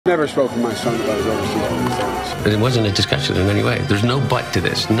Never spoke to my son about his overseas business. It wasn't a discussion in any way. There's no but to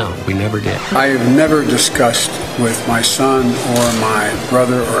this. No, we never did. I have never discussed with my son or my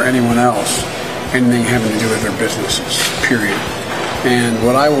brother or anyone else anything having to do with their businesses, period. And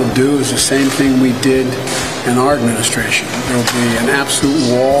what I will do is the same thing we did in our administration. There will be an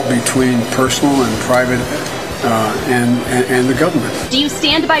absolute wall between personal and private and the government. Do you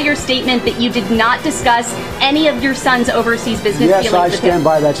stand by your statement that you did not discuss any of your son's overseas business dealings? Yes, I stand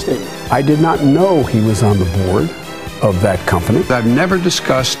by that statement. I did not know he was on the board of that company. I've never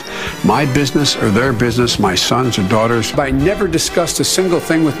discussed my business or their business, my sons or daughters. I never discussed a single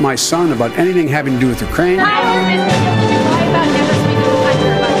thing with my son about anything having to do with Ukraine.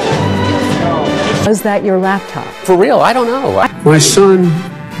 Was that your laptop? For real, I don't know. My son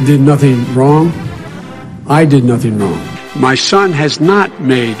did nothing wrong. I did nothing wrong. My son has not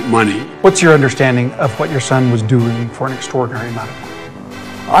made money. What's your understanding of what your son was doing for an extraordinary amount of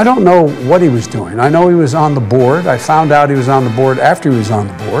money? I don't know what he was doing. I know he was on the board. I found out he was on the board after he was on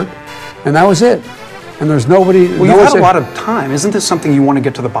the board, and that was it. And there's nobody... Well, you've had a lot of time. Isn't this something you want to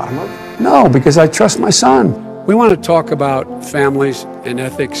get to the bottom of? No, because I trust my son. We want to talk about families and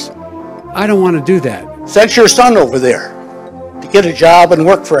ethics. I don't want to do that. Sent your son over there to get a job and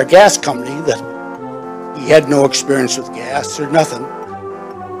work for a gas company that he had no experience with gas or nothing,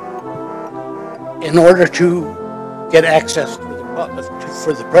 in order to get access to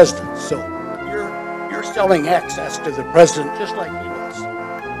for the president. So you're selling access to the president just like he does.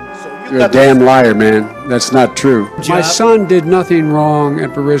 So you're a damn liar, man. That's not true. My son did nothing wrong at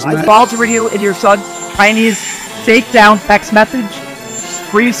Burisma. Involved were you in your son's Chinese shakedown text message?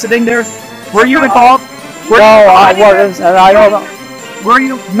 Were you sitting there? Were you involved? No, I wasn't, and I don't know. Were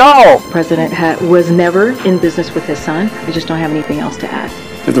you? No! The president was never in business with his son. I just don't have anything else to add.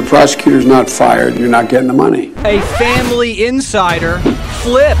 If the prosecutor's not fired, you're not getting the money. A family insider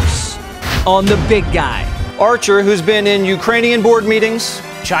flips on the big guy. Archer, who's been in Ukrainian board meetings,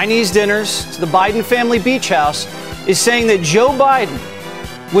 Chinese dinners, to the Biden family beach house, is saying that Joe Biden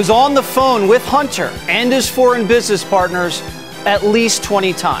was on the phone with Hunter and his foreign business partners at least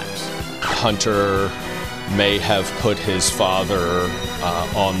 20 times. Hunter may have put his father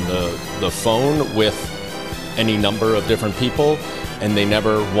on the phone with any number of different people, and they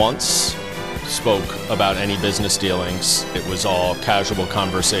never once spoke about any business dealings. It was all casual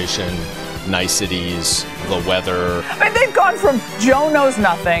conversation, niceties, the weather. I mean, they've gone from Joe knows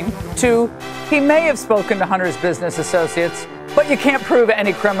nothing to he may have spoken to Hunter's business associates, but you can't prove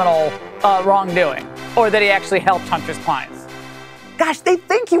any criminal wrongdoing or that he actually helped Hunter's clients. Gosh, they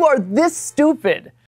think you are this stupid.